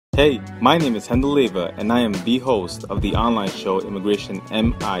Hey, my name is Hendel Leva, and I am the host of the online show Immigration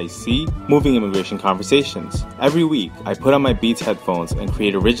MIC, Moving Immigration Conversations. Every week, I put on my Beats headphones and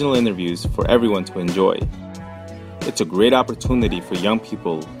create original interviews for everyone to enjoy. It's a great opportunity for young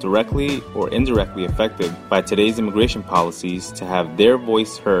people directly or indirectly affected by today's immigration policies to have their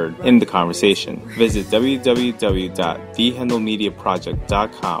voice heard in the conversation. Visit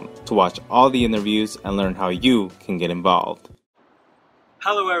www.thehendelmediaproject.com to watch all the interviews and learn how you can get involved.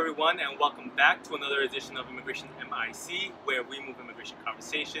 Hello everyone, and welcome back to another edition of Immigration MIC, where we move immigration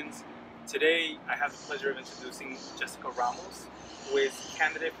conversations. Today, I have the pleasure of introducing Jessica Ramos, who is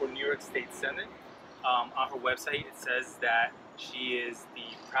candidate for New York State Senate. On her website, it says that she is the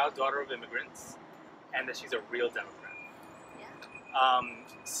proud daughter of immigrants, and that she's a real Democrat. Yeah.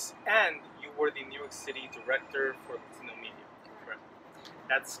 And you were the New York City Director for Latino Media, correct?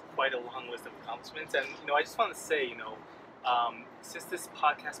 That's quite a long list of accomplishments, and I just want to say, since this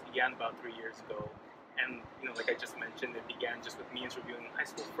podcast began about 3 years ago, and like I just mentioned, it began just with me interviewing high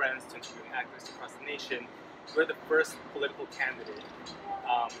school friends to interviewing activists across the nation. You're the first political candidate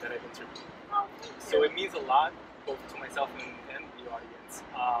that I've interviewed. Oh, So it means a lot, both to myself and the audience,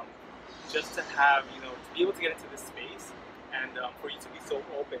 just to have, to be able to get into this space, and for you to be so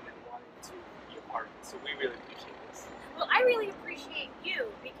open and wanting to be a part of it. So we really appreciate this. Well, I really appreciate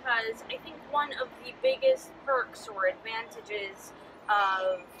you because I think one of the biggest perks or advantages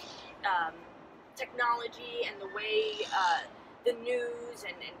of technology and the way the news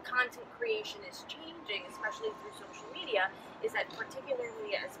and content creation is changing, especially through social media, is that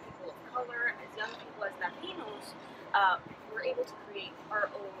particularly as people of color, as young people, as Latinos, we're able to create our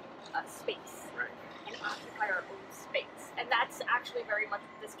own space, Right. and occupy our own space. And that's actually very much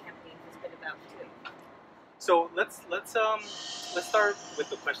what this campaign has been about too. So let's start with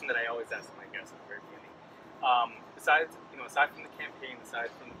the question that I always ask my guests at the very beginning. Aside from the campaign,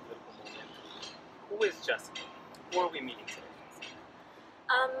 aside from the political moment, who is Jessica? Who are we meeting today?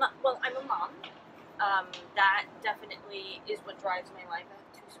 Well, I'm a mom. That definitely is what drives my life. I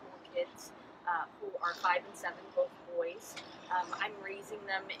have two small kids who are 5 and 7, both boys. I'm raising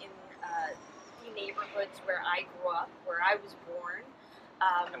them in the neighborhoods where I grew up, where I was born.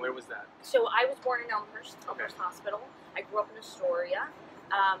 And where was that? So I was born in Elmhurst Okay. Hospital. I grew up in Astoria.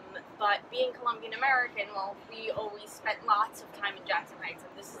 But being Colombian American, well, we always spent lots of time in Jackson Heights,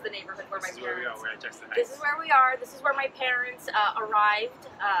 and this is the neighborhood where This my is where we are. parents. We're at Jackson Heights. This is where we are. This is where my parents arrived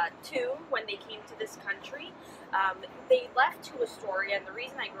to when they came to this country. They left to Astoria, and the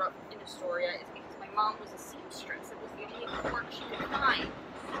reason I grew up in Astoria is because my mom was a seamstress. It was the only work she could find,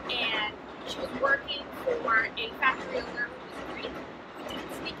 and she was working for a factory owner who was Greek, who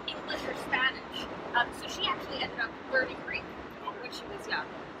didn't speak English or Spanish. So she actually ended up learning Greek when she was young,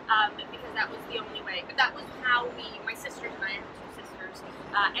 because that was the only way. But that was how my sisters and I have 2 sisters,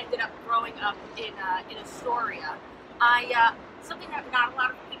 ended up growing up in Astoria. Something that not a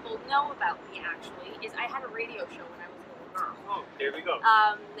lot of people know about me actually is I had a radio show when I was a little girl. Oh, there we go.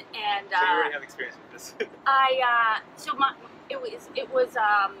 And So you already have experience with this. it was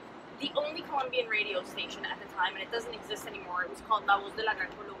the only Colombian radio station at the time, and it doesn't exist anymore. It was called La Voz de la Gran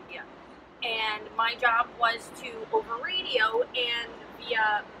Colombia, and my job was to, over radio and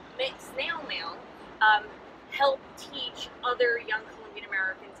via snail mail, help teach other young Colombian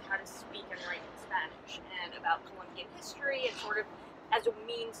Americans how to speak and write in Spanish and about Colombian history, and sort of as a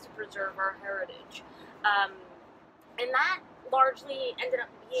means to preserve our heritage. And that largely ended up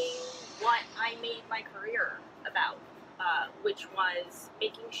being what I made my career about, which was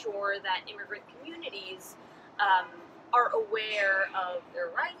making sure that immigrant communities are aware of their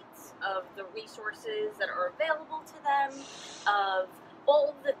rights, of the resources that are available to them, of all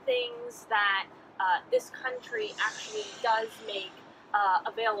of the things that this country actually does make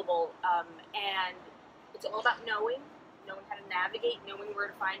available. And it's all about knowing how to navigate, knowing where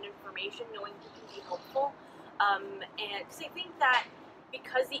to find information, knowing who can be helpful. And because I think that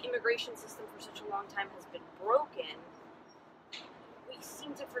because the immigration system for such a long time has been broken, we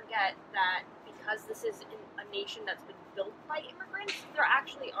seem to forget that because this is a nation that's been built by immigrants, there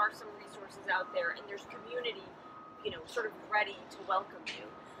actually are some resources out there, and there's community, sort of ready to welcome you.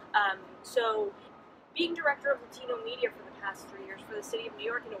 So being director of Latino Media for the past 3 years for the city of New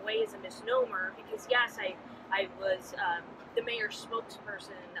York in a way is a misnomer, because yes, I was the mayor's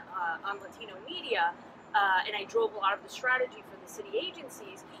spokesperson on Latino Media, and I drove a lot of the strategy for the city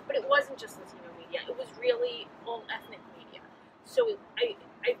agencies, but it wasn't just Latino Media, it was really all ethnic media. So I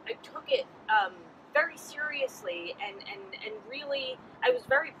took it very seriously, and really, I was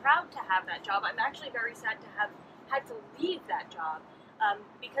very proud to have that job. I'm actually very sad to have had to leave that job,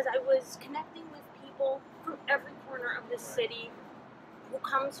 because I was connecting with people from every corner of the city who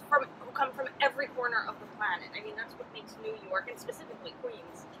come from every corner of the planet. I mean, that's what makes New York, and specifically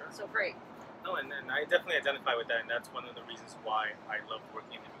Queens, so great. No, and I definitely identify with that, and that's one of the reasons why I love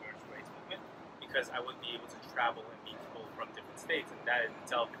working in the immigration rights movement, because I would be able to travel and meet people from different states, and that in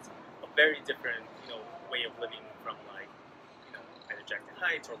itself is a very different, way of living from either Jackson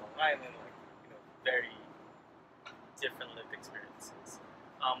Heights or Long Island, very different lived experiences.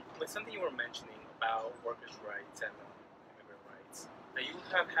 With something you were mentioning about workers' rights and immigrant rights, that you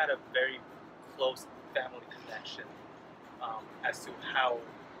have had a very close family connection as to how,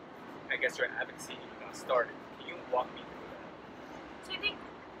 I guess, your advocacy started. Can you walk me through that? So I think,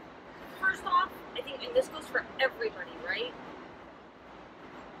 first off, and this goes for everybody, right?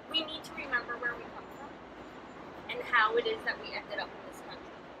 We need to remember where we come from and how it is that we ended up in this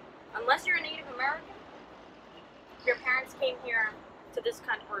country. Unless you're a Native American, your parents came here to this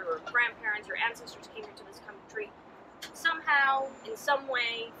country, or grandparents, your ancestors came here to this country somehow, in some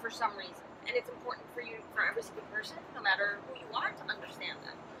way, for some reason. And it's important for every single person, no matter who you are, to understand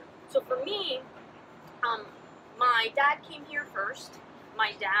that. So for me, my dad came here first.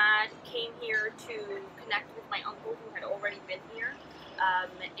 My dad came here to connect with my uncle who had already been here,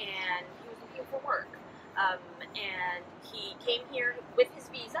 and he was looking for work. And he came here with his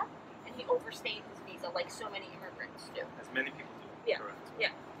visa, and he overstayed his visa like so many immigrants do. As many people do. Yeah. Correct.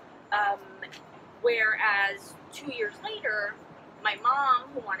 Yeah. Whereas 2 years later, my mom,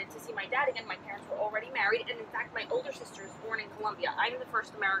 who wanted to see my dad again, my parents were already married, and in fact, my older sister is born in Colombia. I'm the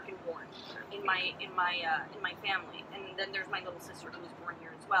first American born in my family, and then there's my little sister who was born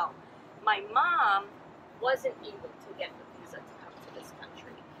here as well. My mom wasn't able to get the visa to come to this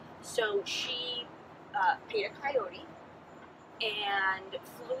country, so she paid a coyote and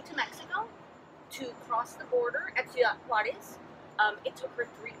flew to Mexico to cross the border at Ciudad Juarez. It took her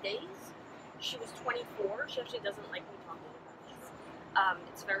 3 days. She was 24. She actually doesn't like me talking about this.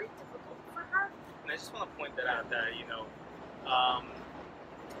 It's very difficult for her. And I just want to point that out that,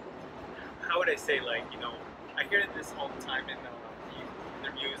 how would I say, I hear this all the time in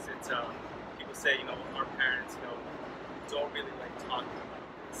interviews. It's, people say, our parents, don't really like talking about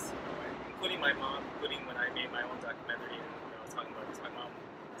this, including my mom, including when I made my own documentary and I was talking about this, my mom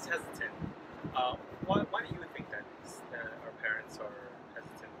is hesitant. Why do you think that is, that our parents are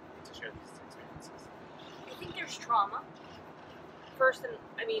hesitant to share these experiences? I think there's trauma. First, and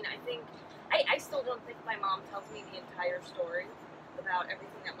I think I still don't think my mom tells me the entire story about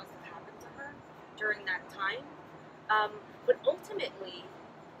everything that must have happened to her during that time. But ultimately,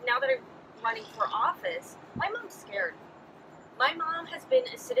 now that I'm running for office, my mom's scared. My mom has been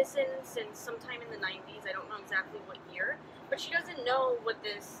a citizen since sometime in the 90s. I don't know exactly what year, but she doesn't know what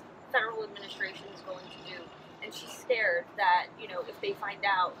this federal administration is going to do. And she's scared that, if they find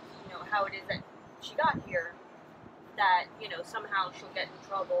out, how it is that she got here, that, somehow she'll get in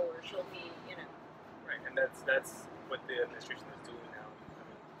trouble or she'll be, Right, and that's what the administration is doing now.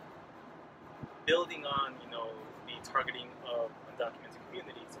 Building on, the targeting of undocumented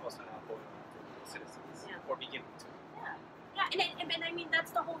communities, also now going on for citizens, or beginning to. Yeah, and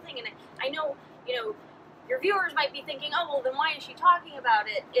that's the whole thing. And I know, your viewers might be thinking, oh, well, then why is she talking about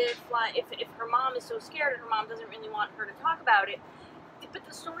it if her mom is so scared and her mom doesn't really want her to talk about it? But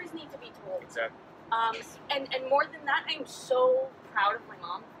the stories need to be told. Exactly. And more than that, I'm so proud of my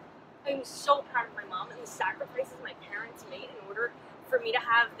mom. I'm so proud of my mom and the sacrifices my parents made in order for me to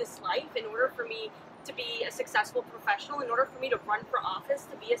have this life, in order for me to be a successful professional, in order for me to run for office,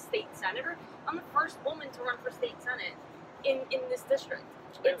 to be a state senator. I'm the first woman to run for state senate in this district.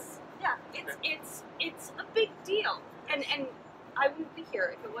 It's a big deal. And I wouldn't be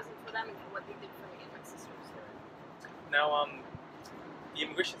here if it wasn't for them and for what they did for me and my sisters. Now, the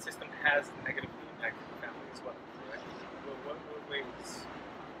immigration system has negatively impacted the family as well, correct? What ways?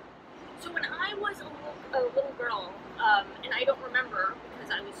 So when I was a little girl, and I don't remember because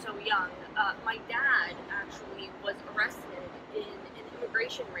I was so young, my dad actually was arrested in an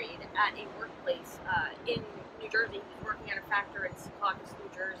immigration raid at a workplace in New Jersey. He was working at a factory in Secaucus, New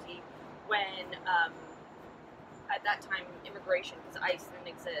Jersey, when at that time immigration, because ICE didn't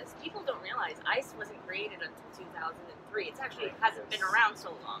exist. People don't realize ICE wasn't created until 2003. It's actually hasn't been around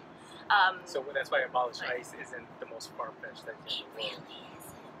so long. So that's why abolish ICE isn't the most far-fetched thing. It really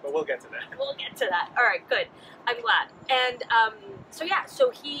is. But we'll get to that. We'll get to that. All right, good. I'm glad. And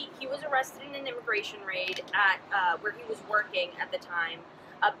so he was arrested in an immigration raid at where he was working at the time.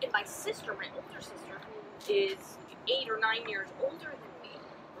 And my sister, my older sister, who is 8 or 9 years older than me,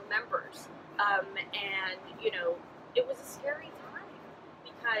 remembers. And it was a scary time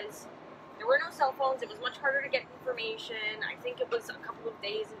because there were no cell phones. It was much harder to get information. I think it was a couple of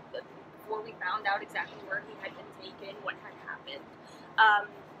days before we found out exactly where he had been taken, what had happened.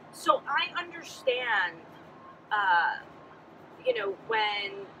 So I understand,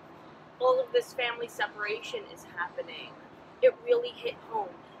 when all of this family separation is happening, it really hit home.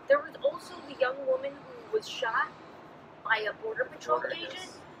 There was also the young woman who was shot by a Border Patrol agent.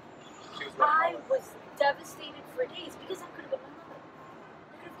 Yes. She was I was devastated for days because that could have been my mother.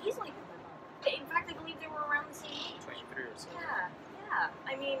 That could have easily been my mother. In fact, I believe they were around the same age. 23 or so. Yeah.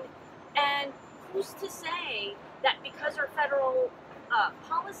 I mean, and who's to say that because our federal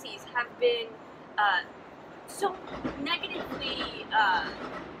policies have been so negatively,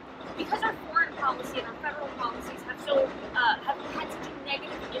 because our foreign policy and our federal policies have had such a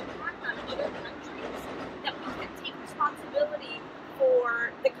negative impact on other countries, that we can take responsibility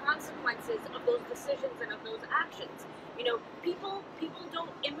for the consequences of those decisions and of those actions. People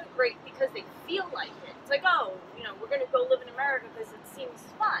don't immigrate because they feel like it. It's like, oh, we're going to go live in America because it seems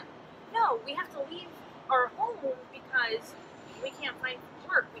fun. No, we have to leave our home because we can't find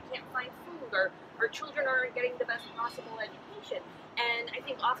work, we can't find food, or our children aren't getting the best possible education. And I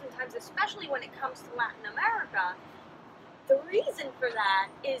think oftentimes, especially when it comes to Latin America, the reason for that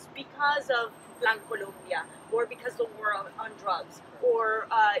is because of Plan Colombia, or because the war on drugs, or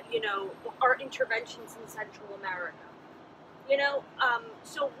our interventions in Central America.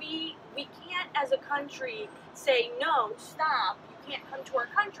 So we can't, as a country, say no, stop. You can't come to our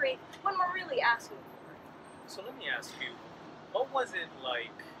country when we're really asking for it. So let me ask you, what was it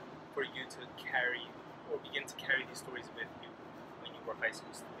like for you to begin to carry these stories with you when you were a high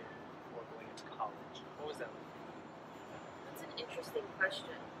school student or going into college? What was that like? That's an interesting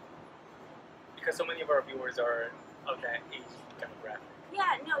question. Because so many of our viewers are of that age demographic.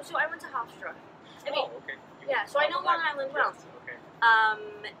 Yeah, no, so I went to Hofstra. Okay. So I know Long Island well. Yes, okay.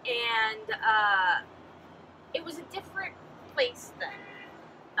 And it was a different place then.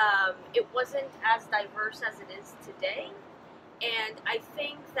 It wasn't as diverse as it is today. And I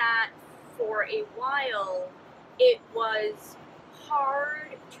think that for a while, it was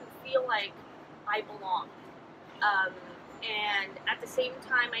hard to feel like I belonged. And at the same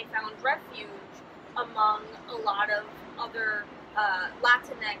time, I found refuge among a lot of other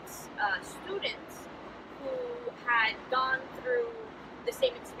Latinx students who had gone through the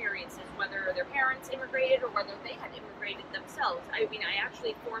same experiences, whether their parents immigrated or whether they had immigrated themselves. I mean, I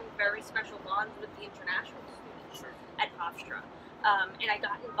actually formed very special bonds with the international students at Hofstra. And I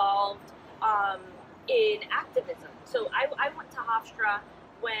got involved in activism. So I went to Hofstra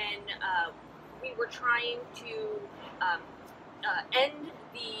when we were trying to end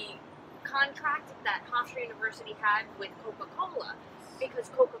the contract that Hofstra University had with Coca-Cola, because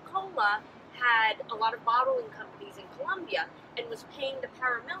Coca-Cola had a lot of bottling companies in Colombia and was paying the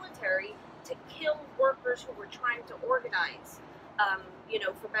paramilitary to kill workers who were trying to organize,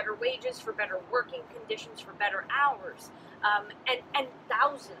 for better wages, for better working conditions, for better hours. And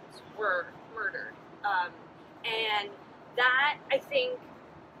thousands were murdered. And that, I think,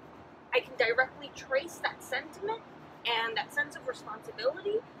 I can directly trace that sentiment and that sense of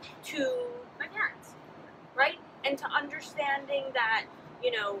responsibility to my parents, right? And to understanding that,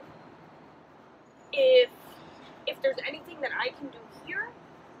 if there's anything that I can do here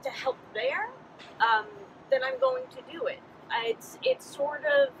to help there, then I'm going to do it. It's sort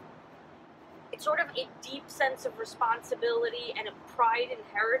of a deep sense of responsibility and a pride and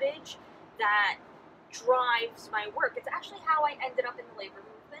heritage that drives my work. It's actually how I ended up in the labor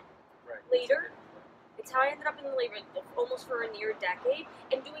movement later. It's how I ended up in the labor almost for a near decade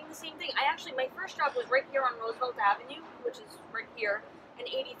and doing the same thing. My first job was right here on Roosevelt Avenue, which is right here, and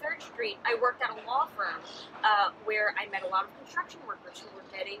 83rd Street. I worked at a law firm where I met a lot of construction workers who were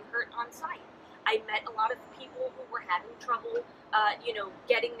getting hurt on site. I met a lot of people who were having trouble,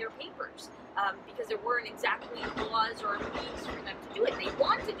 getting their papers because there weren't exactly laws or means for them to do it. They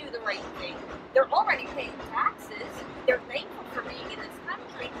want to do the right thing. They're already paying taxes. They're thankful for being in this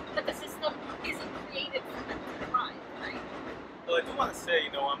country, but the system isn't created for them to thrive, right? Well, I do want to say,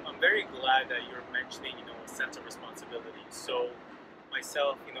 I'm very glad that you're mentioning, a sense of responsibility. So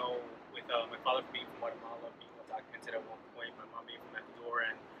myself, with my father being from Guatemala, being undocumented at one point, my mom being from Ecuador,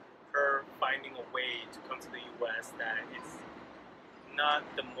 and her finding a way to come to the U.S. that is not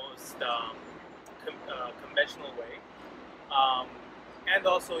the most conventional way, and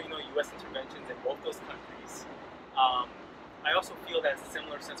also U.S. interventions in both those countries. I also feel that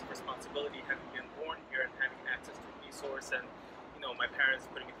similar sense of responsibility, having been born here and having access to resource, and my parents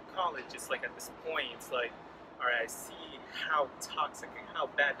putting me through college. It's like at this point, it's like, all right, I see how toxic and how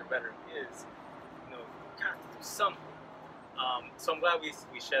bad the rhetoric is. You got to do something. So I'm glad we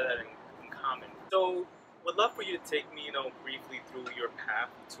share that in common. So would love for you to take me, briefly through your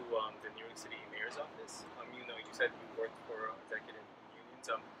path to the New York City Mayor's office. You said you worked for a decade in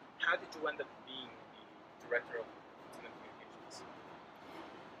how did you end up being the director of telecommunications?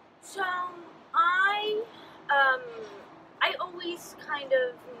 So I always kind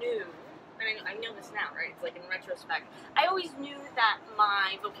of knew, and I know this now, right? It's like in retrospect, I always knew that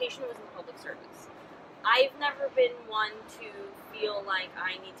my vocation was in public service. I've never been one to feel like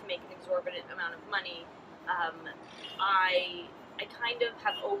I need to make an exorbitant amount of money. I kind of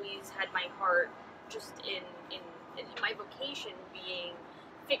have always had my heart just in my vocation being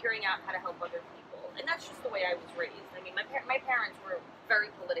figuring out how to help other people, and that's just the way I was raised. I mean, my parents were very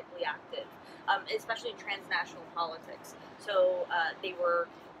politically active, especially in transnational politics. So they were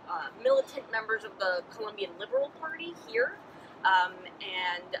militant members of the Colombian Liberal Party here,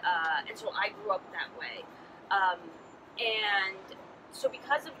 and so I grew up that way, and so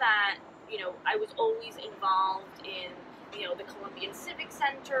because of that, you know, I was always involved in, you know, the Colombian Civic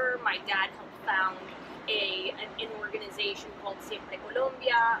Center. My dad helped found an organization called Siempre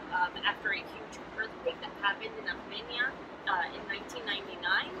Colombia after a huge earthquake that happened in Armenia in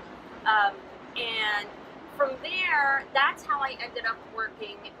 1999. And from there, that's how I ended up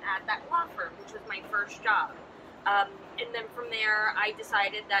working at that law firm, which was my first job. And then from there, I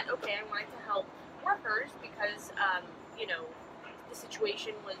decided that, okay, I wanted to help workers because, you know, the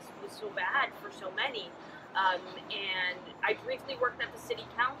situation was so bad for so many. And I briefly worked at the city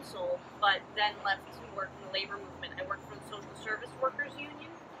council, but then left to work in the labor movement. I worked for the Social Service Workers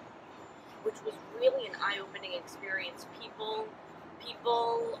Union, which was really an eye-opening experience. People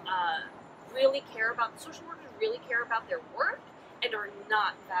really care about, social workers really care about their work and are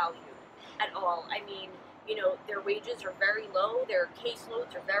not valued at all. I mean, you know, their wages are very low, their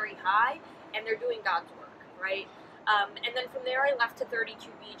caseloads are very high, and they're doing God's work, right? And then from there I left to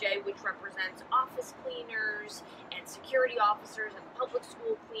 32BJ, which represents office cleaners and security officers and public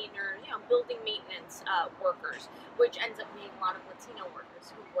school cleaners, you know, building maintenance workers, which ends up being a lot of Latino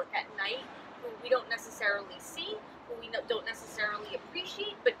workers who work at night, who we don't necessarily see, who we don't necessarily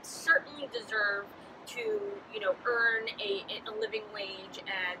appreciate, but certainly deserve to, you know, earn a living wage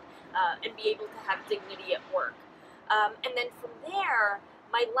and be able to have dignity at work. And then from there,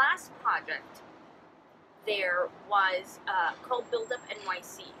 my last project there was called Build Up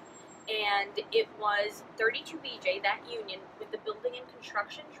NYC, and it was 32BJ, that union, with the building and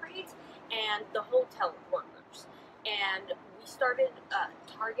construction trades and the hotel workers, and we started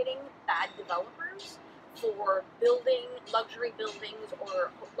targeting bad developers for building luxury buildings or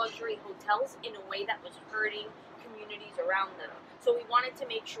luxury hotels in a way that was hurting communities around them. So we wanted to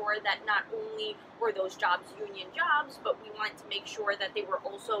make sure that not only were those jobs union jobs, but we wanted to make sure that they were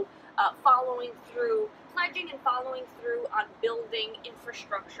also pledging and following through on building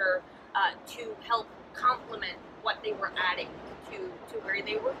infrastructure to help complement what they were adding to where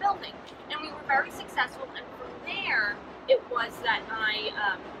they were building. And we were very successful, and from there, it was that I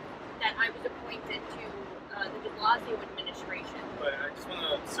was appointed to the de Blasio administration. But I just want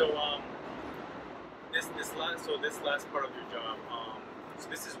to, this last part of your job, so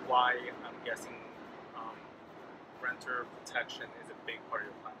this is why I'm guessing renter protection is a big part of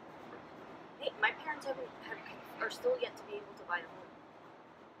your plan. Hey, my parents are still yet to be able to buy a home.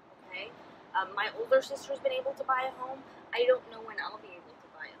 Okay, my older sister's been able to buy a home. I don't know when I'll be able to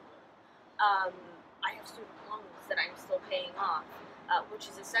buy a home. I have student loans that I'm still paying off, which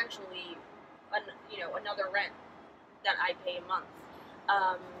is essentially, another rent that I pay a month.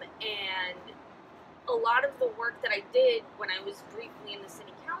 And a lot of the work that I did when I was briefly in the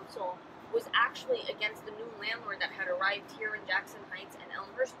city council was actually against the new landlord that had arrived here in Jackson Heights and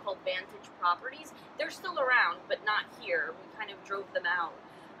Elmhurst called Vantage Properties. They're still around, but not here. We kind of drove them out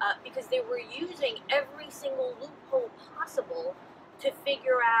because they were using every single loophole possible to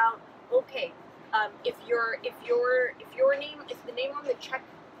figure out, okay, if the name on the check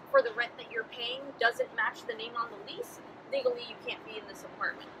for the rent that you're paying doesn't match the name on the lease, legally you can't be in this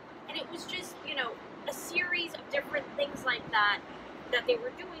apartment. And it was just, a series of different things like that they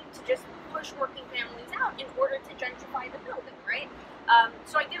were doing to just push working families out in order to gentrify the building, right?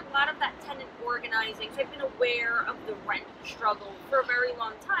 So I did a lot of that tenant organizing, so I've been aware of the rent struggle for a very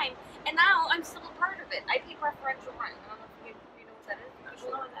long time, and now I'm still a part of it. I pay preferential rent. I don't know if you know what that is.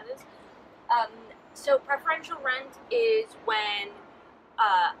 People know what that is. So preferential rent is when,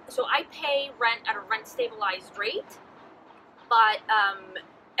 so I pay rent at a rent stabilized rate, but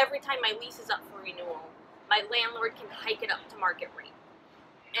every time my lease is up for renewal, my landlord can hike it up to market rate.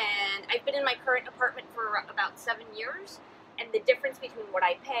 And I've been in my current apartment for about 7 years, and the difference between what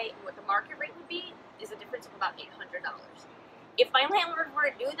I pay and what the market rate would be is a difference of about $800. If my landlord were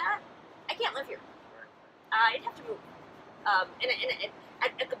to do that, I can't live here. I'd have to move. And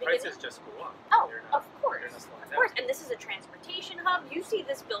at the beginning. Prices just go up. Oh, of course. And this is a transportation hub. You see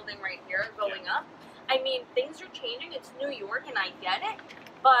this building right here going up. I mean, things are changing. It's New York, and I get it,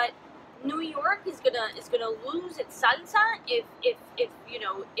 but New York is gonna lose its salsa if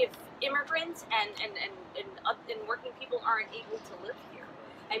immigrants and working people aren't able to live here.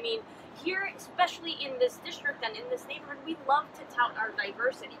 I mean, here, especially in this district and in this neighborhood, we love to tout our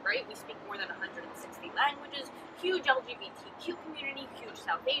diversity, right? We speak more than 160 languages, huge LGBTQ community, huge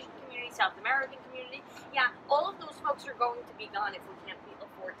South Asian community, South American community. Yeah, all of those folks are going to be gone if we can't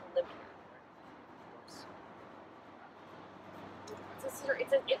afford to live here. It's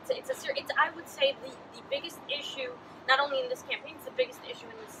I would say the biggest issue, not only in this campaign, it's the biggest issue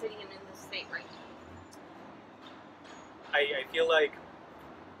in the city and in the state right now. I feel like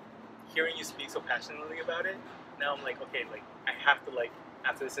hearing you speak so passionately about it, now I'm like, okay, like I have to like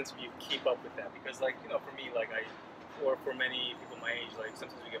after this interview keep up with that, because like, you know, for me, like or for many people my age, like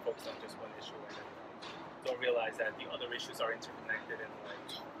sometimes we get focused on just one issue and then don't realize that the other issues are interconnected and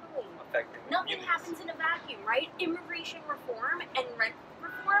like affecting Nothing happens in a vacuum, right? Immigration reform and rent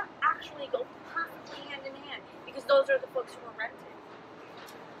reform actually go perfectly hand in hand, because those are the folks who are renting.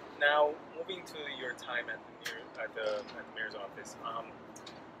 Now, moving to your time at the mayor's office,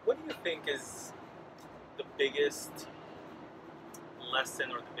 what do you think is the biggest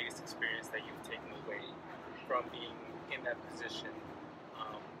lesson or the biggest experience that you've taken away from being in that position,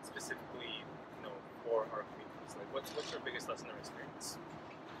 specifically, you know, for our communities? Like, what's your biggest lesson or experience?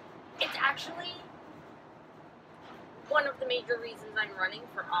 It's actually one of the major reasons I'm running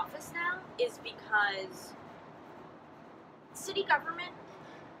for office now is because city government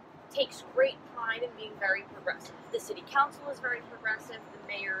takes great pride in being very progressive. The city council is very progressive, the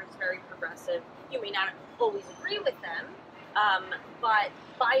mayor is very progressive. You may not always agree with them, but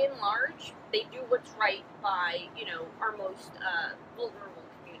by and large, they do what's right by, you know, our most vulnerable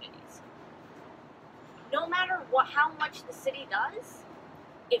communities. No matter how much the city does,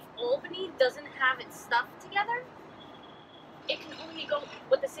 if Albany doesn't have its stuff together, it can only go,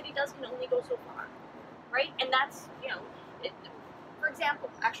 what the city does can only go so far, right? And that's, you know, for example,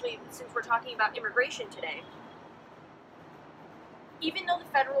 actually, since we're talking about immigration today, even though the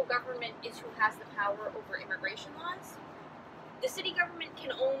federal government is who has the power over immigration laws, the city government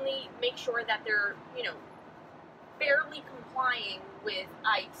can only make sure that they're, you know, barely complying with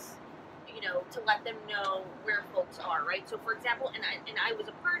ICE, you know, to let them know where folks are, right? So, for example, and I was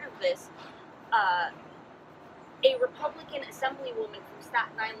a part of this, a Republican assemblywoman from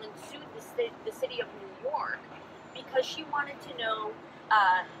Staten Island sued the city of New York because she wanted to know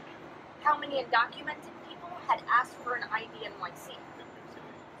how many undocumented people had asked for an IDNYC,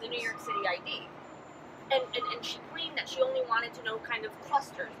 the New York City ID. And she claimed that she only wanted to know kind of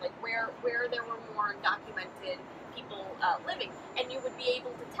clusters, like where there were more undocumented people living. And you would be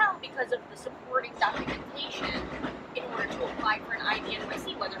able to tell because of the supporting documentation in order to apply for an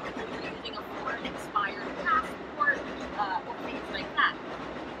IDNYC, whether people were using a foreign expired passport or things like that.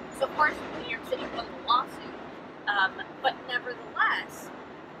 So of course, New York City won the lawsuit, but nevertheless,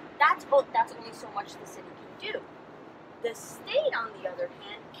 that's only so much the city can do. The state, on the other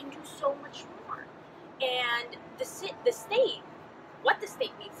hand, can do so much more. And the state, what the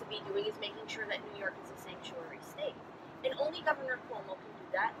state needs to be doing is making sure that New York is a sanctuary state. And only Governor Cuomo can do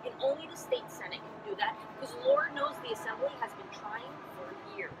that, and only the state Senate can do that, because Lord knows the Assembly has been trying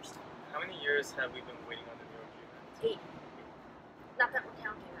for years. How many years have we been waiting on the New York Dream Act? 8. Not that we're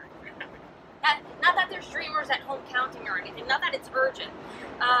counting or anything. Not that there's dreamers at home counting or anything. Not that it's urgent.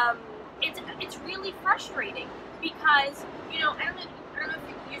 It's really frustrating because, you know, I don't know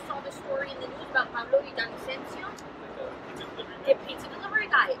if you saw the story in the news about Pablo Villavicencio, the pizza delivery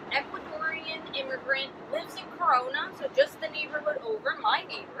guy, Ecuadorian immigrant, lives in Corona, so just the neighborhood over, my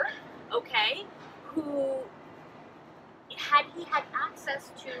neighbor, okay, who had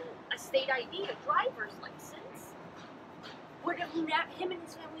access to a state ID, a driver's license, him and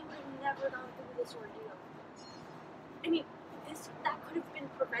his family would have never gone through this ordeal. I mean, that could have been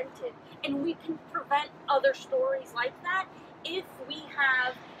prevented, and we can prevent other stories like that if we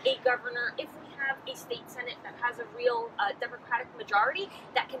have a governor, if we have a state senate that has a real Democratic majority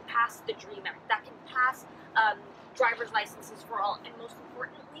that can pass the DREAM Act, that can pass driver's licenses for all, and most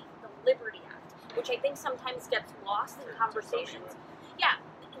importantly, the Liberty Act, which I think sometimes gets lost in conversations. Yeah,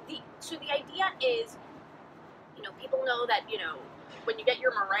 so the idea is, you know, people know that, you know, when you get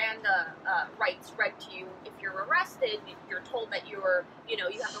your Miranda rights read to you, if you're arrested, you're told that you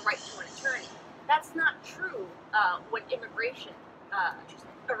have the right to an attorney. That's not true when immigration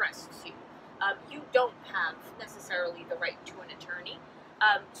arrests you. You don't have necessarily the right to an attorney.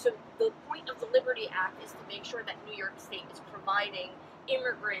 So the point of the Liberty Act is to make sure that New York State is providing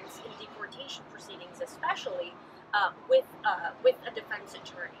immigrants in deportation proceedings, especially with a defense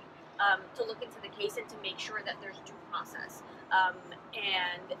attorney. To look into the case and to make sure that there's due process.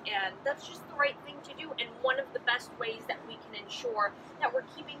 And that's just the right thing to do, and one of the best ways that we can ensure that we're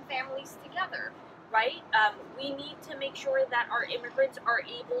keeping families together, right? We need to make sure that our immigrants are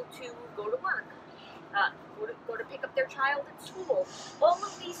able to go to work, go to pick up their child at school. All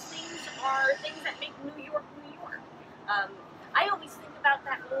of these things are things that make New York, New York. I always think about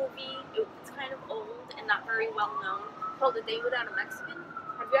that movie, it's kind of old and not very well known, called A Day Without a Mexican.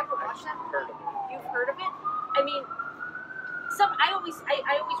 Have you ever watched that movie? You've heard of it? I mean, I always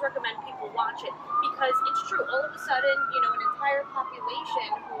recommend people watch it because it's true. All of a sudden, an entire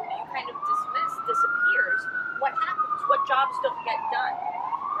population who you kind of dismiss disappears. What happens? What jobs don't get done?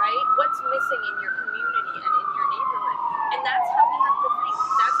 Right? What's missing in your community and in your neighborhood? And that's how we have to think.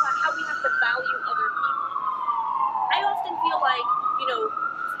 That's how we have to value other people. I often feel like, in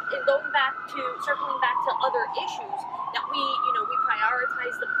circling back to other issues, that we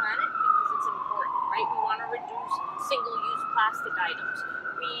prioritize the planet because it's important, right? We want to reduce single-use plastic items.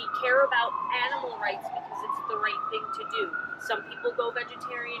 We care about animal rights because it's the right thing to do. Some people go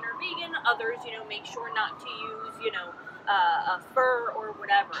vegetarian or vegan, others, make sure not to use, fur or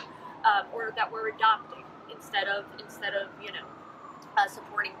whatever, or that we're adopting instead of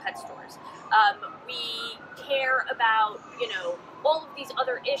supporting pet stores. We care about, all of these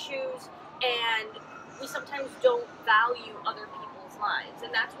other issues, and we sometimes don't value other people's lives.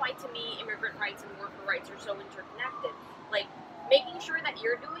 And that's why, to me, immigrant rights and worker rights are so interconnected. Like, making sure that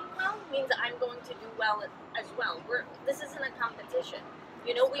you're doing well means I'm going to do well as well. This isn't a competition.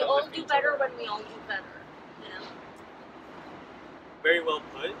 We all do better when we all do better. Very well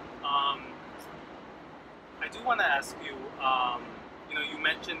put. I do want to ask you, you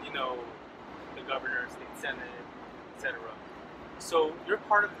mentioned, the governor, state senate, etc. So you're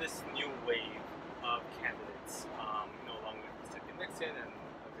part of this new wave of candidates, along with Cynthia Nixon and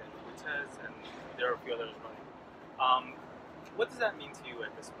Alexandria Cortez, and there are a few others running. What does that mean to you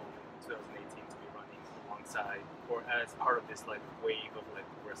at this moment, 2018, to be running alongside or as part of this wave of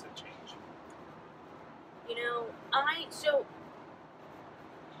progressive change?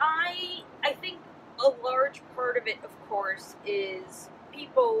 I think a large part of it, of course, is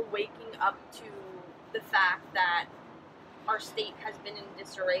people waking up to the fact that our state has been in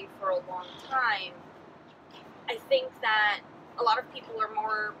disarray for a long time. I think that a lot of people are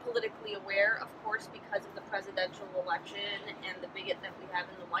more politically aware, of course, because of the presidential election and the bigot that we have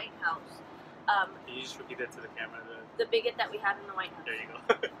in the White House. Can you just repeat that to the camera? The bigot that we have in the White House. There you go.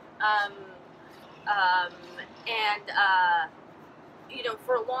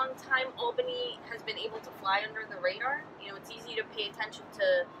 For a long time, Albany has been able to fly under the radar. It's easy to pay attention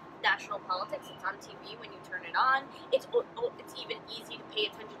to national politics. It's on TV when you turn it on. It's even easy to pay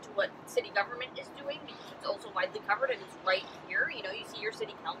attention to what city government is doing because it's also widely covered and it's right here. You see your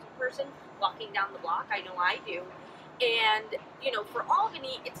city council person walking down the block. I know I do. And, for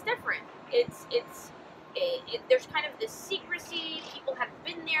Albany, it's different. There's kind of this secrecy. People have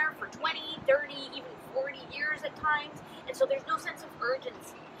been there for 20, 30, even 40 years at times. And so there's no sense of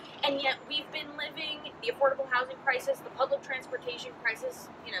urgency. And yet we've been living the affordable housing crisis, the public transportation crisis,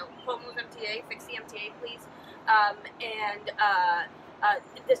 Cuomo's MTA, fix the MTA, please.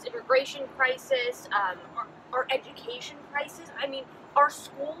 This immigration crisis, our education crisis. I mean, our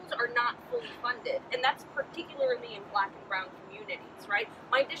schools are not fully funded, and that's particularly in Black and brown communities, right?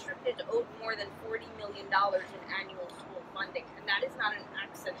 My district is owed more than $40 million in annual school funding, and that is not an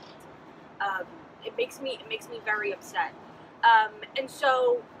accident. It makes me very upset. And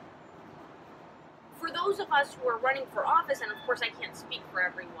so, for those of us who are running for office, and of course I can't speak for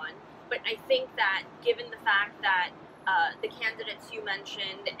everyone, but I think that given the fact that the candidates you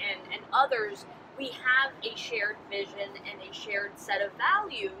mentioned and others, we have a shared vision and a shared set of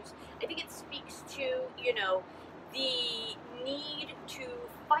values, I think it speaks to, the need to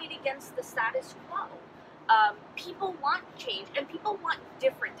fight against the status quo. People want change, and people want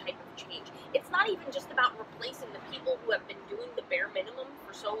different type of change. It's not even just about replacing the people who have been doing the bare minimum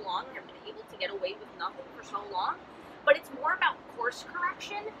for so long and have been able to get away with nothing for so long, but it's more about course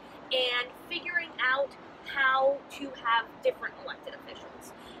correction and figuring out how to have different elected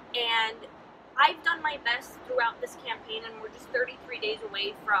officials. And I've done my best throughout this campaign, and we're just 33 days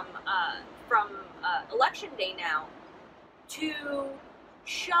away from election day now, to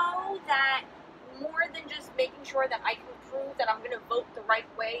show that more than just making sure that I can prove that I'm going to vote the right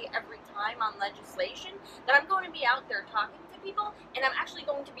way every time on legislation, that I'm going to be out there talking to people, and I'm actually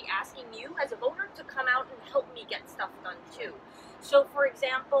going to be asking you as a voter to come out and help me get stuff done too. So, for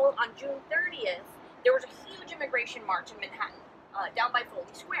example, on June 30th, there was a huge immigration march in Manhattan. down by Foley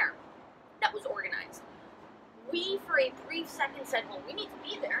Square that was organized. We, for a brief second, said, well, we need to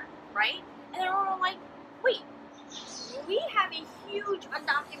be there, right? And they were all like, wait, we have a huge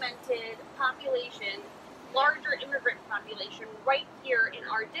undocumented population, larger immigrant population right here in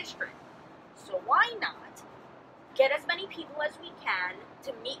our district. So why not get as many people as we can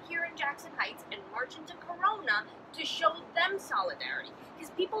to meet here in Jackson Heights and march into Corona to show them solidarity?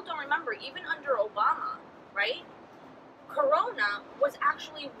 Because people don't remember, even under Obama, right? Corona was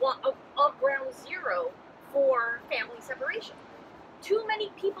actually a ground zero for family separation. Too many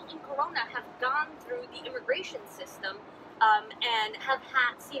people in Corona have gone through the immigration system and have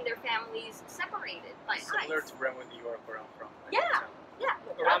seen their families separated by ICE. Similar to Brentwood, New York, where I'm from. Yeah.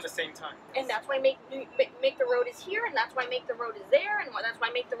 Around the same time. And that's why Make the Road is here, and that's why Make the Road is there, and that's why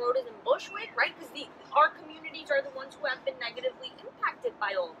Make the Road is in Bushwick, right? Because our communities are the ones who have been negatively impacted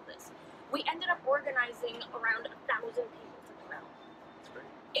by all of this. We ended up organizing around 1,000 people to come out.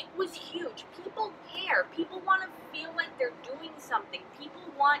 It was huge. People care. People want to feel like they're doing something. People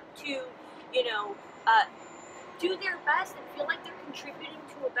want to, do their best and feel like they're contributing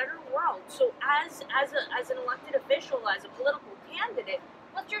to a better world. So as an elected official, as a political candidate,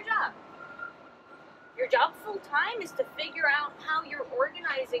 what's your job? Your job full time is to figure out how you're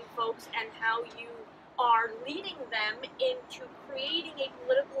organizing folks and how you are leading them into creating a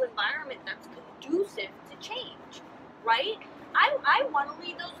political environment that's conducive to change, right? I want to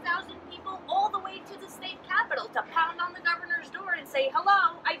lead those 1,000 people all the way to the state capitol to pound on the governor's door and say,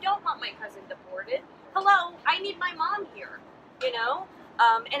 hello, I don't want my cousin deported. Hello, I need my mom here,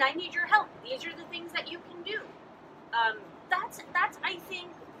 and I need your help. These are the things that you can do. That's I think,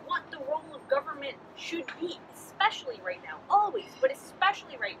 what the role of government should be, especially right now. Always, but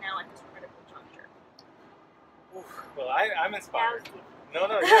especially right now at this critical juncture. Oof, well, I'm inspired. No,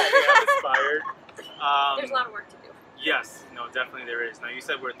 yeah, I'm inspired. There's a lot of work to do. Yes, no, definitely there is. Now, you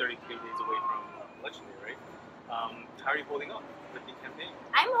said we're 33 days away from election day, right? How are you holding up with the campaign?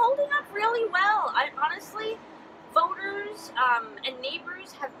 I'm holding up really well. Honestly, voters and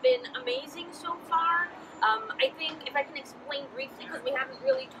neighbors have been amazing so far. I think, if I can explain briefly, because we haven't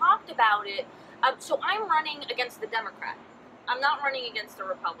really talked about it, so I'm running against the Democrat. I'm not running against a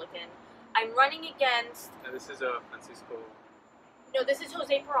Republican. I'm running against... Now, this is Francisco... No, this is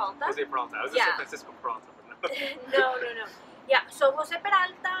Jose Peralta. Jose Peralta. I was going to say Francisco Peralta, but no. No. Yeah, so Jose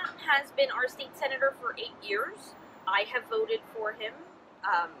Peralta has been our state senator for 8 years. I have voted for him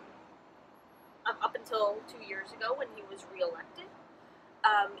up until 2 years ago when he was reelected.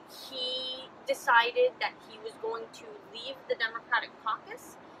 He decided that he was going to leave the Democratic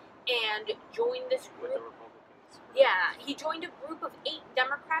caucus and join this group. With the Republicans. Yeah, he joined a group of 8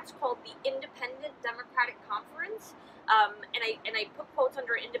 Democrats called the Independent Democratic Conference. And I put quotes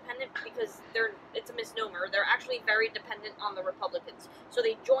under independent because it's a misnomer. They're actually very dependent on the Republicans. So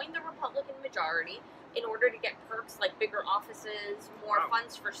they joined the Republican majority in order to get perks like bigger offices, more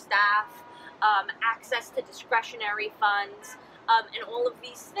funds for staff, access to discretionary funds, and all of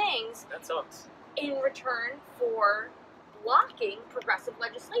these things. That sucks. In return for blocking progressive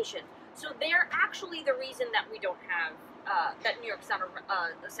legislation. So they're actually the reason that we don't have that New York's not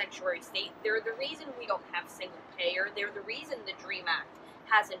a sanctuary state. They're the reason we don't have single payer. They're the reason the DREAM Act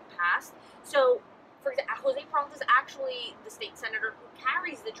hasn't passed. So, for example, Jose Peralta is actually the state senator who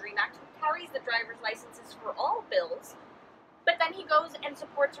carries the DREAM Act, who carries the driver's licenses for all bills, but then he goes and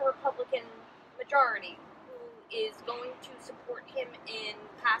supports a Republican majority who is going to support him in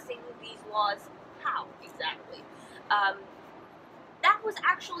passing these laws. How exactly? That was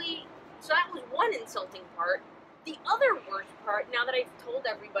one insulting part. The other worst part, now that I've told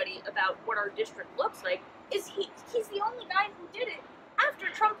everybody about what our district looks like, is he's the only guy who did it after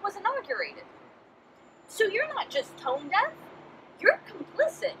Trump was inaugurated. So you're not just tone deaf, you're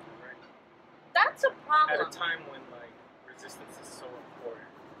complicit. Right. That's a problem. At a time when, resistance is so important.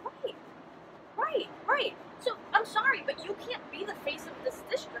 Right. So, I'm sorry, but you can't be the face of this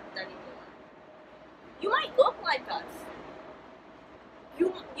district anymore. You might look like us.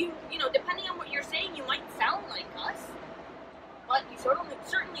 You know, depending on what you're saying, you might sound like us, but you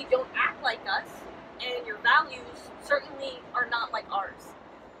certainly don't act like us, and your values certainly are not like ours.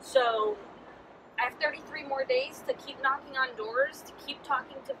 So, I have 33 more days to keep knocking on doors, to keep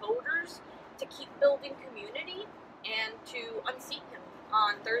talking to voters, to keep building community, and to unseat him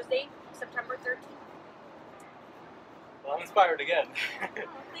on Thursday, September 13th. Well, I'm inspired again.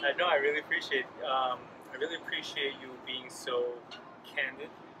 Oh, I really appreciate you being so candid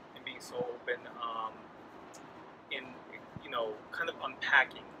and being so open in kind of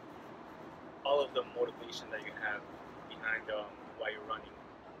unpacking all of the motivation that you have behind why you're running.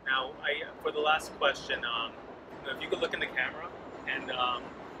 Now, for the last question, if you could look in the camera And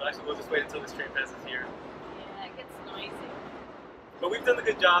actually, we'll just wait until this train passes here. Yeah, it gets noisy. But we've done a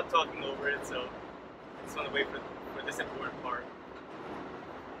good job talking over it, so I just want to wait for this important part.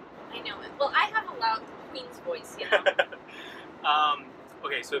 I know it. Well, I have a loud Queen's voice, you know.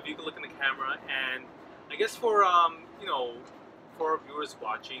 Okay, so if you could look in the camera, and I guess for you know, for our viewers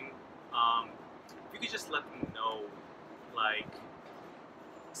watching, if you could just let them know, like,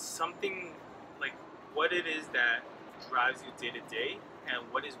 something like what it is that drives you day to day, and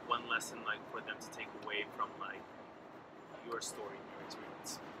what is one lesson like for them to take away from like your story and your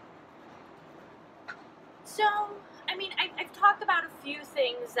experience. So, I mean, I've talked about a few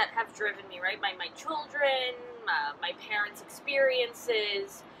things that have driven me, right? My children, my parents'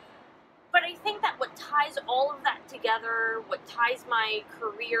 experiences. But I think that what ties all of that together, what ties my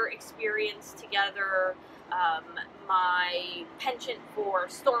career experience together, my penchant for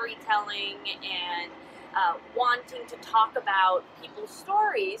storytelling and wanting to talk about people's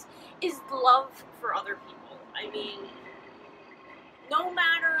stories, is love for other people. I mean, no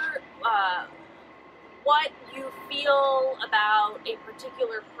matter what you feel about a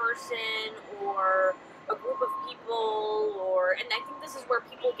particular person or a group of people, and I think this is where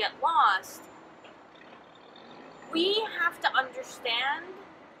people get lost, we have to understand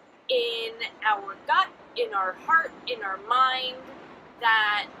in our gut, in our heart, in our mind,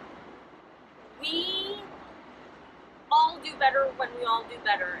 that we all do better when we all do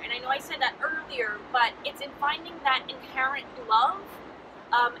better. And I know I said that earlier, but it's in finding that inherent love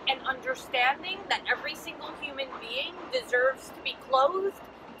and understanding that every single human being deserves to be clothed,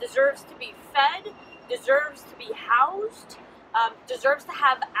 deserves to be fed, deserves to be housed, deserves to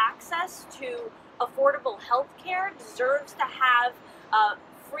have access to affordable health care, deserves to have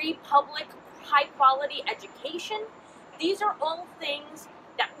free public high quality education. These are all things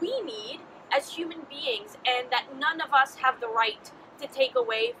that we need as human beings, and that none of us have the right to take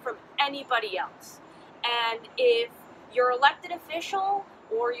away from anybody else. And if your elected official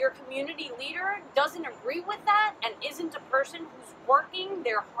or your community leader doesn't agree with that and isn't a person who's working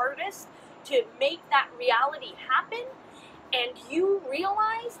their hardest to make that reality happen, and you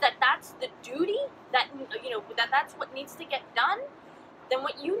realize that that's the duty, that that's what needs to get done, then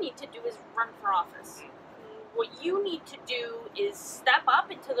what you need to do is run for office. What you need to do is step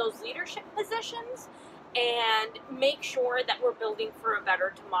up into those leadership positions and make sure that we're building for a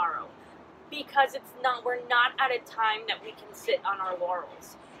better tomorrow. Because we're not at a time that we can sit on our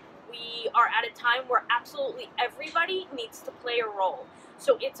laurels. We are at a time where absolutely everybody needs to play a role.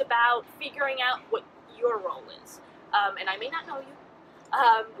 So it's about figuring out what your role is. And I may not know you.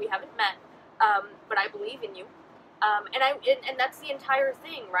 We haven't met. But I believe in you. And that's the entire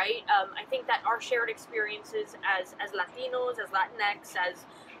thing, right? I think that our shared experiences as Latinos, as Latinx,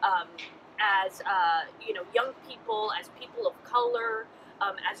 as young people, as people of color,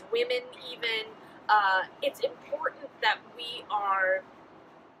 as women even, it's important that we are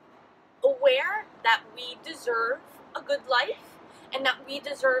aware that we deserve a good life and that we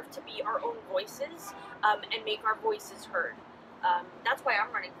deserve to be our own voices and make our voices heard. That's why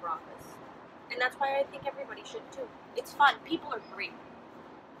I'm running for office. And that's why I think everybody should too. It's fun. People are great.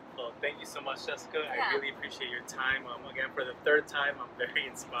 Well, thank you so much, Jessica. Yeah. I really appreciate your time. Again, for the third time, I'm very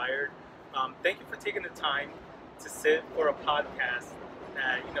inspired. Thank you for taking the time to sit for a podcast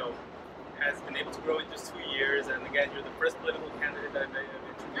that, has been able to grow in just 2 years. And again, you're the first political candidate that I've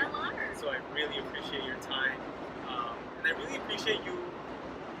interviewed. I'm honored. So I really appreciate your time. And I really appreciate you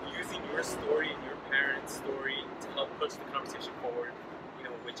using your story and your parents' story to help push the conversation forward,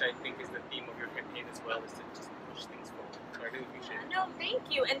 which I think is the theme of your campaign as well, is to just push things forward. So I really appreciate it. No, thank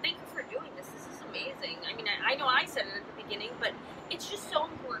you. And thank you for doing this. This is amazing. I mean, I know I said it at the beginning, but it's just so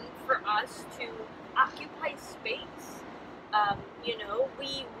important for us to occupy space.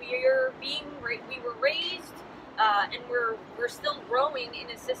 We were raised, and we're still growing in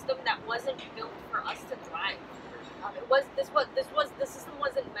a system that wasn't built for us to thrive. The system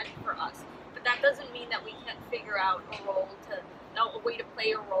wasn't meant for us. But that doesn't mean that we can't figure out a way to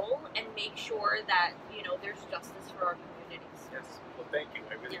play a role and make sure that there's justice for our communities. Yes. Well, thank you.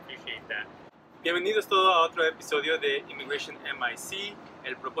 I really appreciate that. Bienvenidos todos a otro episodio de Immigration MIC.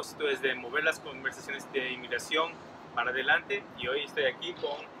 El propósito es de mover las conversaciones de inmigración para adelante, y hoy estoy aquí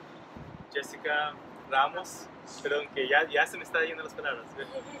con Jessica Ramos, perdón, que ya se me está yendo las palabras.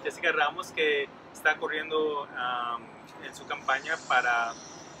 Jessica Ramos, que está corriendo en su campaña para...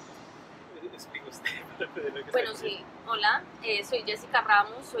 Explica usted. Bueno, sí. Hola, soy Jessica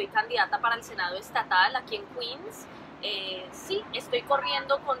Ramos, soy candidata para el Senado Estatal aquí en Queens. Sí, estoy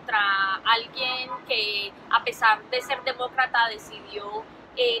corriendo contra alguien que, a pesar de ser demócrata, decidió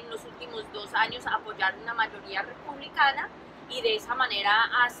en los últimos 2 años apoyar una mayoría republicana y de esa manera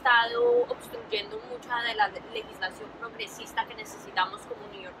ha estado obstruyendo mucha de la legislación progresista que necesitamos como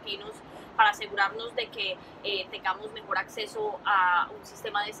neoyorquinos para asegurarnos de que tengamos mejor acceso a un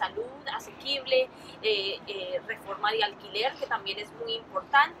sistema de salud asequible, reforma de alquiler, que también es muy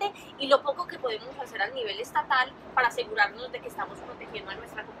importante, y lo poco que podemos hacer a nivel estatal para asegurarnos de que estamos protegiendo a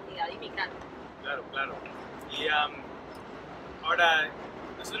nuestra comunidad inmigrante. Claro, claro. Y ahora,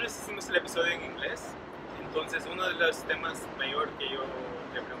 nosotros hicimos el episodio en inglés, entonces uno de los temas mayor que yo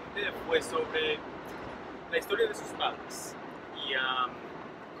le pregunté fue sobre la historia de sus padres y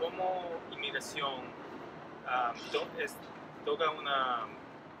cómo inmigración toca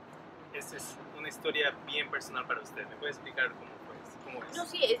es una historia bien personal para usted. ¿Me puede explicar cómo es? No,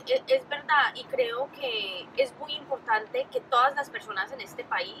 sí, es verdad, y creo que es muy importante que todas las personas en este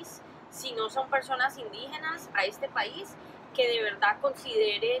país, si no son personas indígenas a este país, que de verdad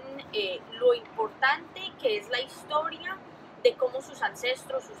consideren lo importante que es la historia de cómo sus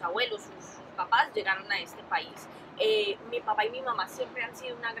ancestros, sus abuelos, sus papás llegaron a este país. Mi papá y mi mamá siempre han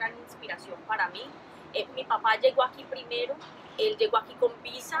sido una gran inspiración para mí. Mi papá llegó aquí primero, él llegó aquí con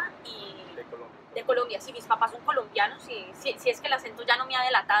visa y... De Colombia, sí, mis papás son colombianos, si es que el acento ya no me ha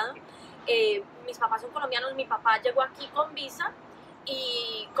delatado. Mis papás son colombianos, mi papá llegó aquí con visa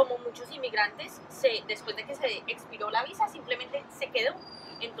y como muchos inmigrantes, después de que se expiró la visa, simplemente se quedó.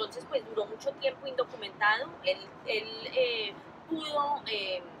 Entonces, pues duró mucho tiempo indocumentado. Él pudo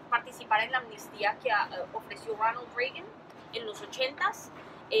participar en la amnistía que ofreció Ronald Reagan en los 80s,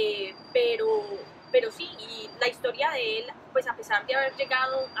 pero sí, y la historia de él, pues a pesar de haber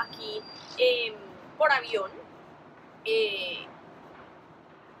llegado aquí por avión,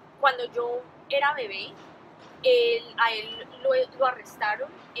 cuando yo era bebé, a él lo arrestaron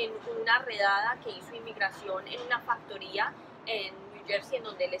en una redada que hizo inmigración en una factoría en New Jersey en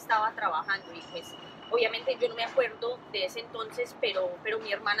donde él estaba trabajando, y pues obviamente yo no me acuerdo de ese entonces, pero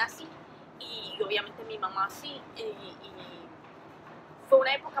mi hermana sí, y obviamente mi mamá sí, y fue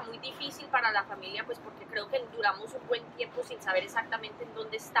una época muy difícil para la familia, pues porque creo que duramos un buen tiempo sin saber exactamente en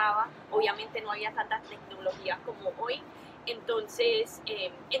dónde estaba. Obviamente no había tanta tecnología como hoy, entonces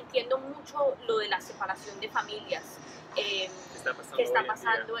entiendo mucho lo de la separación de familias que está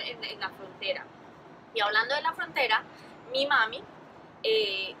pasando en la frontera. Y hablando de la frontera, mi mami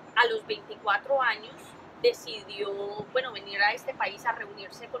a los 24 años decidió, venir a este país a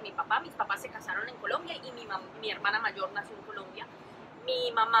reunirse con mi papá. Mis papás se casaron en Colombia y mi hermana mayor nació en Colombia.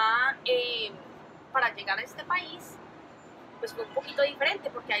 Mi mamá, para llegar a este país, pues fue un poquito diferente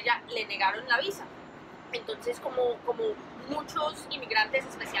porque a ella le negaron la visa. Entonces, como muchos inmigrantes,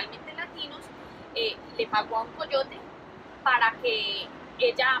 especialmente latinos, le pagó a un coyote para que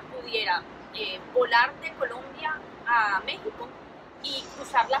ella pudiera volar de Colombia a México y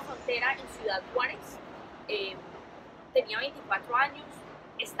cruzar la frontera en Ciudad Juárez. Tenía 24 años,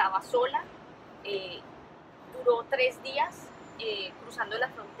 estaba sola, duró 3 días cruzando la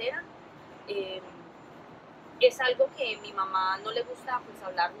frontera. Es algo que a mi mamá no le gusta pues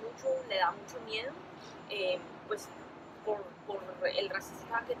hablar mucho, le da mucho miedo, pues por el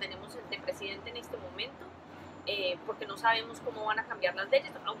racismo que tenemos de presidente en este momento, porque no sabemos cómo van a cambiar las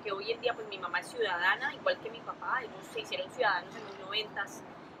leyes, aunque hoy en día pues mi mamá es ciudadana, igual que mi papá, ellos se hicieron ciudadanos en los 90s,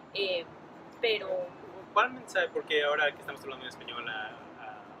 pero... ¿Cuál mensaje? Porque ahora que estamos hablando en español a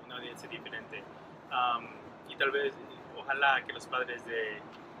una audiencia diferente, y tal vez, ojalá que los padres de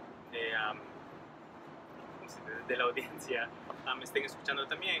la audiencia estén escuchando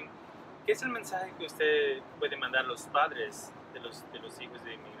también, ¿qué es el mensaje que usted puede mandar a los padres de los hijos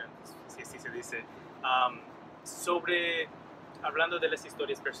de inmigrantes, si así se dice, hablando de las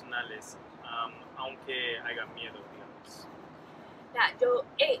historias personales, aunque haya miedo, digamos? Yo,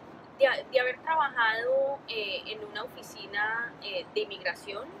 de haber trabajado en una oficina de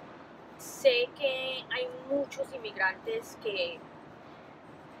inmigración, sé que hay muchos inmigrantes que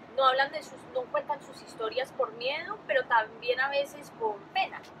no hablan no cuentan sus historias por miedo, pero también a veces por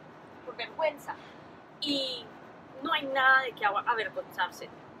pena, por vergüenza, y no hay nada de qué avergonzarse.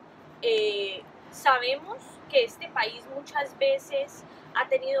 Sabemos que este país muchas veces ha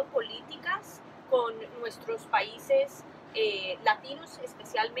tenido políticas con nuestros países latinos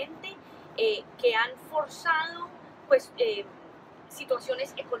especialmente, que han forzado pues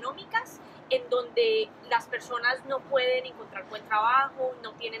situaciones económicas en donde las personas no pueden encontrar buen trabajo,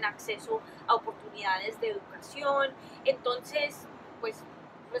 no tienen acceso a oportunidades de educación, entonces pues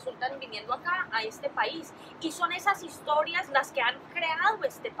resultan viniendo acá a este país, y son esas historias las que han creado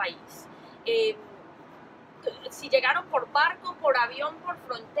este país. Si llegaron por barco, por avión, por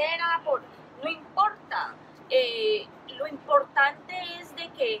frontera, no importa. Lo importante es de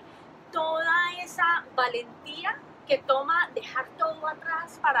que toda esa valentía que toma dejar todo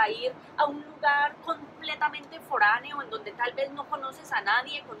atrás para ir a un lugar completamente foráneo en donde tal vez no conoces a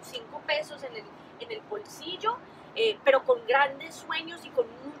nadie, con 5 pesos en el bolsillo, pero con grandes sueños y con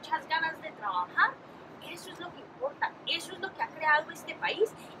muchas ganas de trabajar. Eso es lo que importa, eso es lo que ha creado este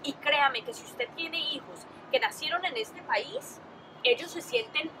país, y créame que si usted tiene hijos que nacieron en este país, ellos se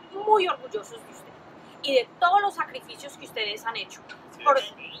sienten muy orgullosos de usted y de todos los sacrificios que ustedes han hecho.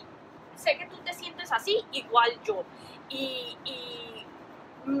 Sé que tú te sientes así, igual yo. Y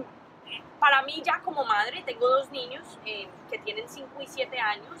para mí, ya como madre, tengo 2 niños que tienen 5 y 7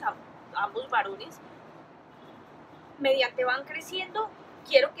 años, ambos varones. Mediante van creciendo,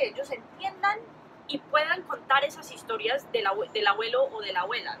 quiero que ellos entiendan y puedan contar esas historias del abuelo o de la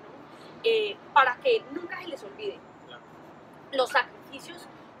abuela, ¿no? Para que nunca se les olvide los sacrificios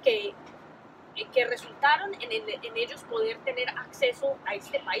que resultaron en ellos poder tener acceso a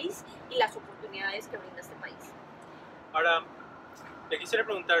este país y las oportunidades que brinda este país. Ahora, le quisiera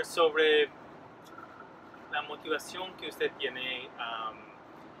preguntar sobre la motivación que usted tiene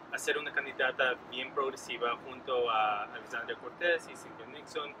a ser una candidata bien progresiva junto a Alexandria Cortés y Cynthia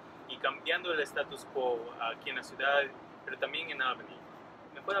Nixon, y cambiando el status quo aquí en la ciudad, pero también en Albany.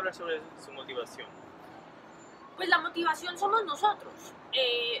 ¿Me puede hablar sobre su motivación? Pues la motivación somos nosotros.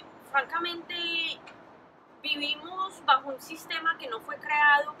 Francamente, vivimos bajo un sistema que no fue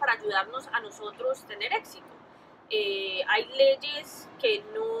creado para ayudarnos a nosotros a tener éxito. Hay leyes que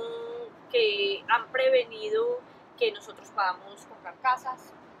han prevenido que nosotros podamos comprar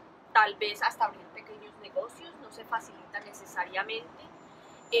casas, tal vez hasta abrir pequeños negocios, no se facilita necesariamente,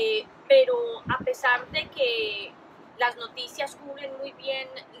 pero a pesar de que las noticias cubren muy bien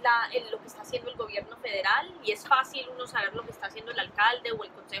lo que está haciendo el gobierno federal, y es fácil uno saber lo que está haciendo el alcalde o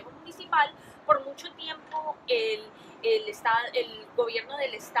el consejo municipal, por mucho tiempo el gobierno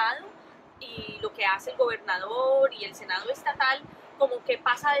del estado y lo que hace el gobernador y el senado estatal como que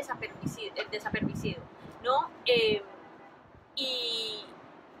pasa desapercibido, ¿no? Y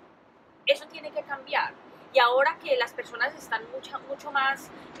eso tiene que cambiar. Y ahora que las personas están mucho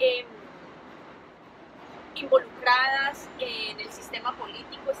más involucradas en el sistema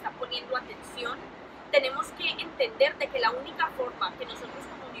político, están poniendo atención, tenemos que entender de que la única forma que nosotros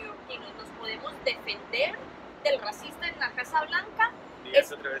como neoyorquinos nos podemos defender del racista en la Casa Blanca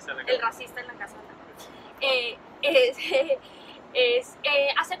es el racista en la Casa Blanca. Es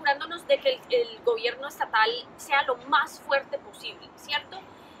asegurándonos de que el gobierno estatal sea lo más fuerte posible, ¿cierto?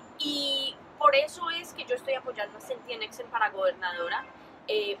 Y por eso es que yo estoy apoyando a Cynthia Nixon para gobernadora,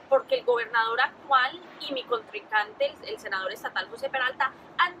 porque el gobernador actual y mi contrincante, el senador estatal José Peralta,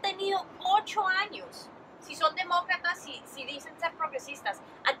 han tenido 8 años. Si son demócratas, si dicen ser progresistas,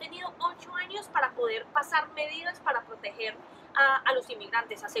 han tenido 8 años para poder pasar medidas para proteger a los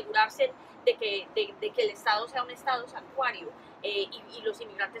inmigrantes, asegurarse de que el Estado sea un Estado santuario, y los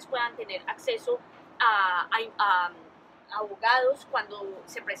inmigrantes puedan tener acceso a abogados cuando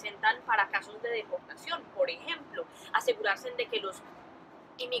se presentan para casos de deportación, por ejemplo, asegurarse de que los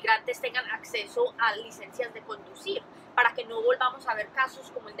inmigrantes tengan acceso a licencias de conducir, para que no volvamos a ver casos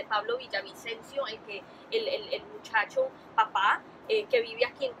como el de Pablo Villavicencio, el muchacho papá que vive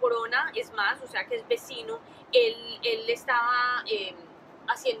aquí en Corona, es más, o sea que es vecino, él estaba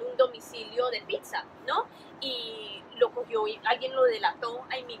haciendo un domicilio de pizza, ¿no? Y lo cogió y alguien lo delató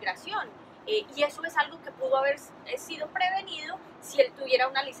a inmigración. Y eso es algo que pudo haber sido prevenido si él tuviera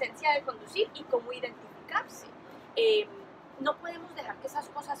una licencia de conducir y cómo identificarse. No podemos dejar que esas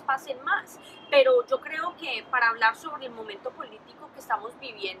cosas pasen más, pero yo creo que para hablar sobre el momento político que estamos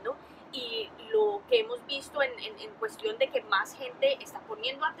viviendo y lo que hemos visto en cuestión de que más gente está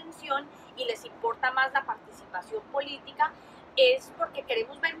poniendo atención y les importa más la participación política, es porque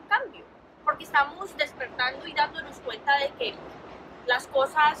queremos ver un cambio, porque estamos despertando y dándonos cuenta de que las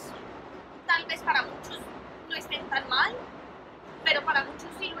cosas tal vez para muchos no estén tan mal, pero para muchos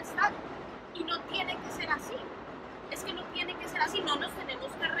sí lo están, y no tiene que ser así. Es que no tiene que ser así, no nos tenemos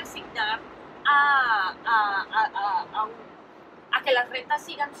que resignar a que las rentas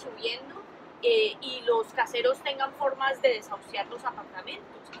sigan subiendo y los caseros tengan formas de desahuciar los apartamentos.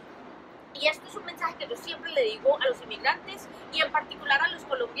 Y esto es un mensaje que yo siempre le digo a los inmigrantes y en particular a los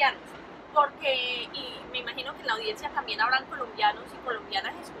colombianos, porque, y me imagino que en la audiencia también habrán colombianos y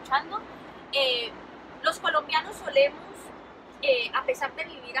colombianas escuchando, los colombianos solemos, a pesar de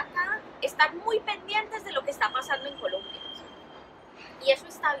vivir acá, estar muy pendientes de lo que está pasando en Colombia. Y eso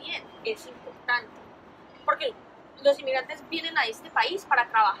está bien, es importante, porque los inmigrantes vienen a este país para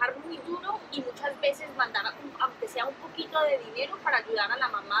trabajar muy duro y muchas veces mandar, aunque sea un poquito de dinero, para ayudar a la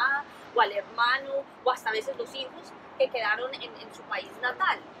mamá o al hermano o hasta a veces los hijos que quedaron en su país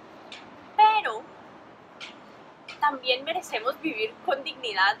natal. Pero también merecemos vivir con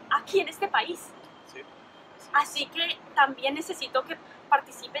dignidad aquí en este país. Sí. Así que también necesito que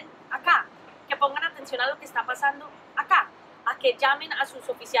participen acá, que pongan atención a lo que está pasando acá, a que llamen a sus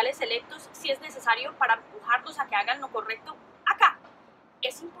oficiales electos si es necesario para empujarlos a que hagan lo correcto acá.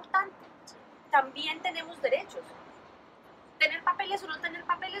 Es importante. También tenemos derechos. Tener papeles o no tener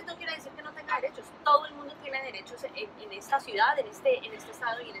papeles no quiere decir que no tenga derechos. Todo el mundo tiene derechos en esta ciudad, en este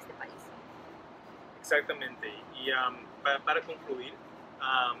estado y en este país. Exactamente. Y para concluir,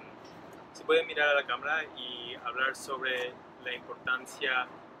 se puede mirar a la cámara y hablar sobre la importancia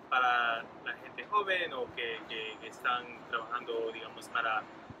para la gente joven o que están trabajando, digamos, para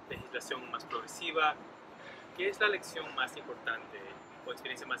legislación más progresiva. ¿Qué es la lección más importante o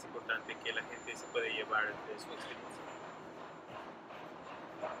experiencia más importante que la gente se puede llevar de su experiencia?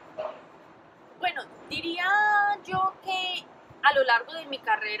 Bueno, diría yo que a lo largo de mi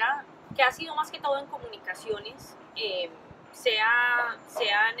carrera, que ha sido más que todo en comunicaciones, sea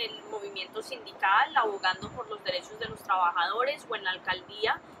en el movimiento sindical, abogando por los derechos de los trabajadores, o en la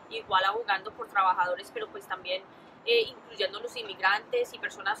alcaldía, igual abogando por trabajadores, pero pues también incluyendo los inmigrantes y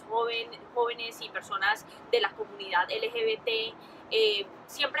personas jóvenes y personas de la comunidad LGBT,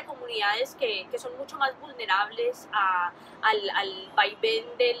 siempre comunidades que son mucho más vulnerables al vaivén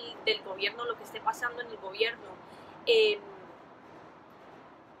del gobierno, lo que esté pasando en el gobierno.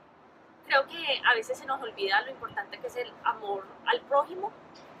 Creo que a veces se nos olvida lo importante que es el amor al prójimo,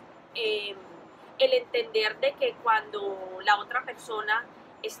 el entender de que cuando la otra persona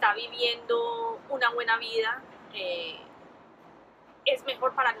está viviendo una buena vida, es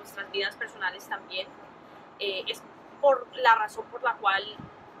mejor para nuestras vidas personales también. Es por la razón por la cual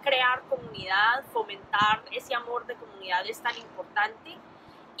crear comunidad, fomentar ese amor de comunidad es tan importante.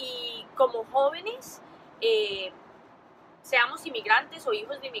 Y como jóvenes, seamos inmigrantes o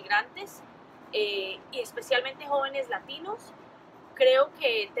hijos de inmigrantes, y especialmente jóvenes latinos, creo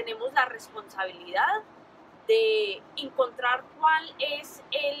que tenemos la responsabilidad de encontrar cuál es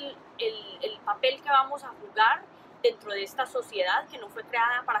el papel que vamos a jugar dentro de esta sociedad que no fue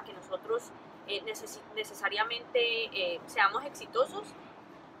creada para que nosotros necesariamente seamos exitosos.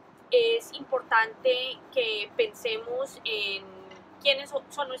 Es importante que pensemos en quiénes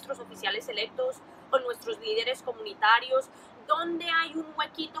son nuestros oficiales electos o nuestros líderes comunitarios, dónde hay un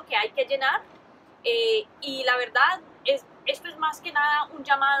huequito que hay que llenar, y la verdad, esto es más que nada un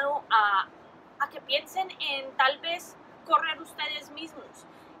llamado a que piensen en tal vez correr ustedes mismos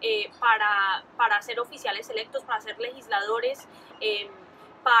para ser oficiales electos, para ser legisladores,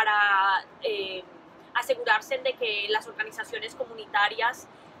 para asegurarse de que las organizaciones comunitarias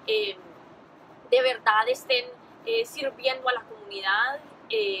de verdad estén sirviendo a la comunidad,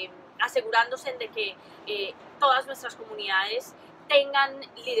 asegurándose de que todas nuestras comunidades tengan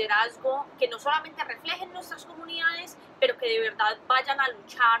liderazgo que no solamente reflejen nuestras comunidades, pero que de verdad vayan a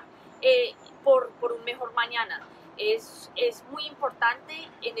luchar por un mejor mañana. Es muy importante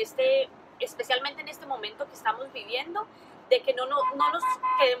especialmente en este momento que estamos viviendo, de que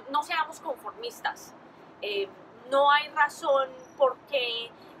no seamos conformistas. No hay razón por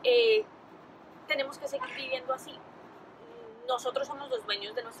qué tenemos que seguir viviendo así. Nosotros somos los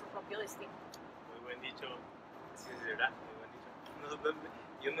dueños de nuestro propio destino. Muy buen dicho, sí, es verdad, muy buen dicho.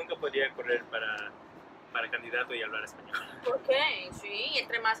 Yo nunca podría correr para candidato y hablar español. ¿Por qué? Sí,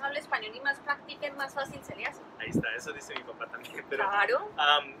 entre más hable español y más practiquen, más fácil se le hace. Ahí está, eso dice mi papá también. Pero, claro.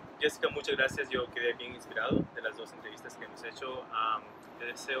 Jessica, muchas gracias. Yo quedé bien inspirado de las dos entrevistas que hemos hecho. Te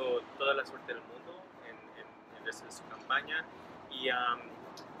deseo toda la suerte del mundo en el resto de su campaña. Y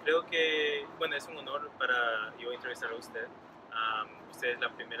creo que, bueno, es un honor para yo entrevistar a usted. Usted es la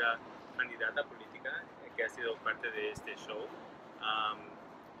primera candidata política que ha sido parte de este show.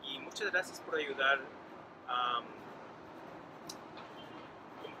 Y muchas gracias por ayudar a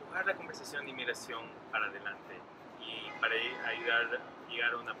empujar la conversación de inmigración para adelante y para ayudar a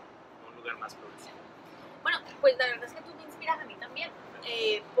llegar a un lugar más progresivo. Bueno, pues la verdad es que tú me inspiras a mí también,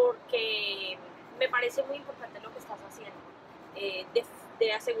 porque me parece muy importante lo que estás haciendo,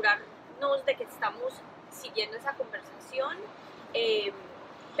 de asegurarnos de que estamos siguiendo esa conversación,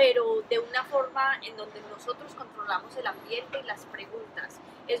 pero de una forma en donde nosotros controlamos el ambiente y las preguntas.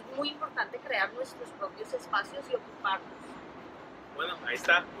 Es muy importante crear nuestros propios espacios y ocuparlos. Bueno, ahí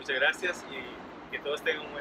está. Muchas gracias y que todos tengan un buen